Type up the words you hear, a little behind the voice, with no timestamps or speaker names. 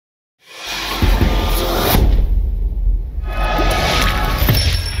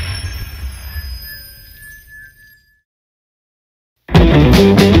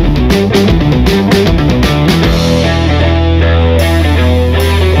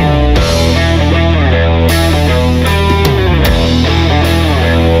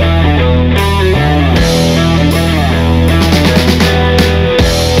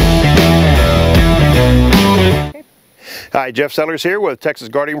Hi, Jeff Sellers here with Texas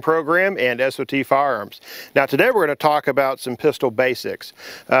Guardian Program and SOT Firearms. Now today we're going to talk about some pistol basics.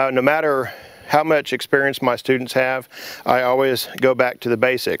 No matter how much experience my students have, I always go back to the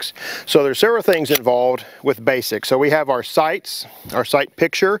basics. So there's several things involved with basics. So we have our sights, our sight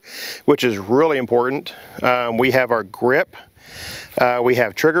picture, which is really important. We have our grip, we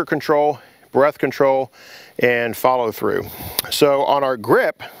have trigger control, breath control, and follow through. So on our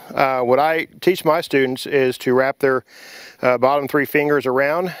grip, what I teach my students is to wrap their bottom three fingers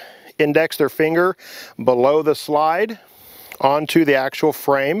around, index their finger below the slide onto the actual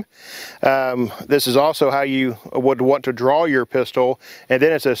frame. This is also how you would want to draw your pistol, and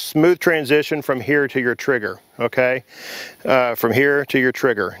then it's a smooth transition from here to your trigger, okay? From here to your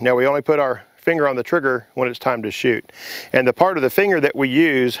trigger. Now we only put our finger on the trigger when it's time to shoot. And the part of the finger that we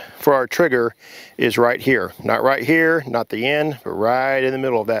use for our trigger is right here. Not right here, not the end, but right in the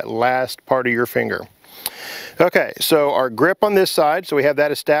middle of that last part of your finger. Okay, so our grip on this side, so we have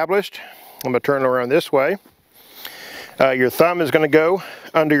that established. I'm going to turn it around this way. Your thumb is going to go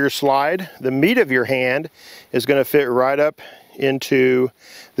under your slide. The meat of your hand is going to fit right up into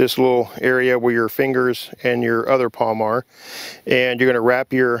this little area where your fingers and your other palm are. And you're going to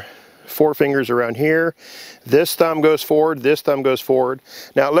wrap your four fingers around here. This thumb goes forward, this thumb goes forward.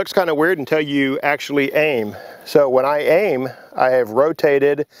 Now it looks kind of weird until you actually aim. So when I aim, I have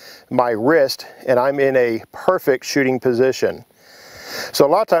rotated my wrist and I'm in a perfect shooting position. So a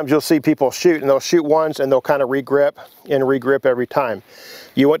lot of times you'll see people shoot and they'll shoot once and they'll kind of regrip and regrip every time.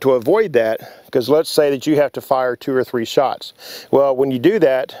 You want to avoid that, because let's say that you have to fire 2 or 3 shots. Well, when you do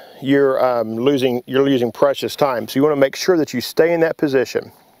that, you're losing precious time. So you want to make sure that you stay in that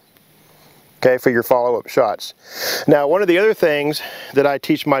position, okay, for your follow-up shots. Now, one of the other things that I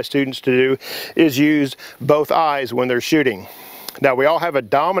teach my students to do is use both eyes when they're shooting. Now, we all have a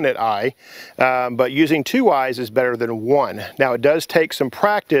dominant eye, but using 2 eyes is better than 1. Now, it does take some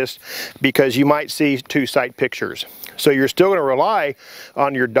practice because you might see 2 sight pictures. So you're still going to rely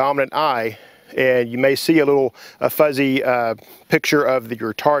on your dominant eye, and you may see a fuzzy picture of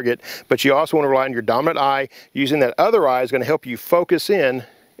your target, but you also want to rely on your dominant eye. Using that other eye is going to help you focus in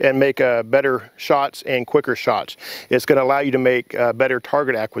and make better shots and quicker shots. It's going to allow you to make better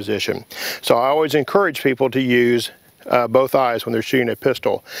target acquisition. So I always encourage people to use both eyes when they're shooting a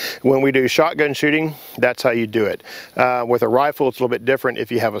pistol. When we do shotgun shooting, that's how you do it. With a rifle, it's a little bit different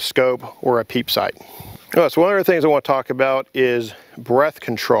if you have a scope or a peep sight. So one of the things I want to talk about is breath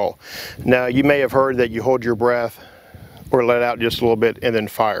control. Now, you may have heard that you hold your breath or let out just a little bit and then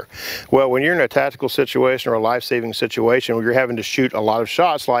fire. Well, when you're in a tactical situation or a life-saving situation where you're having to shoot a lot of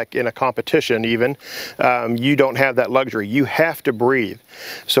shots, like in a competition even, you don't have that luxury. You have to breathe.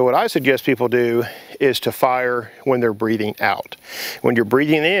 So what I suggest people do is to fire when they're breathing out. When you're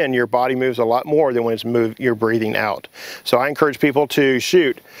breathing in, your body moves a lot more than when you're breathing out. So I encourage people to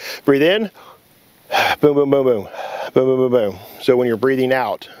shoot. Breathe in, boom, boom, boom, boom, boom, boom, boom, boom. So when you're breathing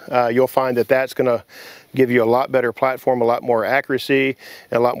out, you'll find that that's going to give you a lot better platform, a lot more accuracy,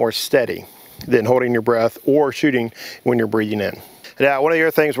 and a lot more steady than holding your breath or shooting when you're breathing in. Now, one of the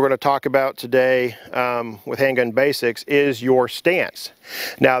other things we're going to talk about today with handgun basics is your stance.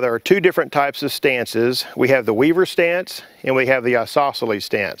 Now, there are 2 different types of stances. We have the Weaver stance and we have the isosceles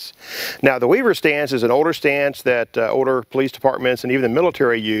stance. Now, the Weaver stance is an older stance that older police departments and even the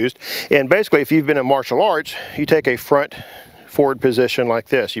military used. And basically, if you've been in martial arts, you take a front forward position like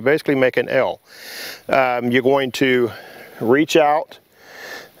this. You basically make an L. You're going to reach out.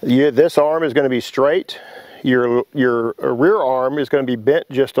 This arm is going to be straight. Your rear arm is going to be bent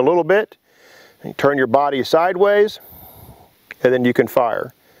just a little bit. You turn your body sideways, and then you can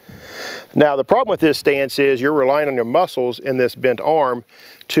fire. Now, the problem with this stance is you're relying on your muscles in this bent arm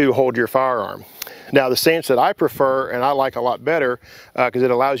to hold your firearm. Now, the stance that I prefer and I like a lot better because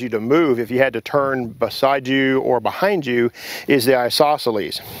it allows you to move if you had to turn beside you or behind you is the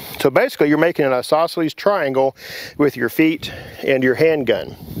isosceles. So basically, you're making an isosceles triangle with your feet and your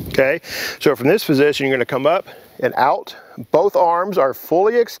handgun, okay? So from this position, you're going to come up and out. Both arms are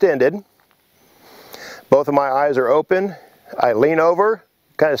fully extended. Both of my eyes are open. I lean over,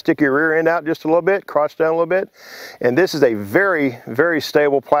 kind of stick your rear end out just a little bit, crouch down a little bit, and this is a very, very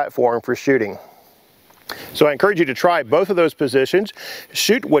stable platform for shooting. So I encourage you to try both of those positions.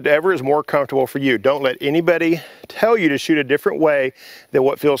 Shoot whatever is more comfortable for you. Don't let anybody tell you to shoot a different way than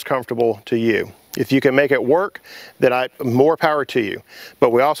what feels comfortable to you. If you can make it work, then more power to you.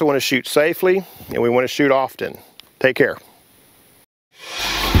 But we also want to shoot safely, and we want to shoot often. Take care.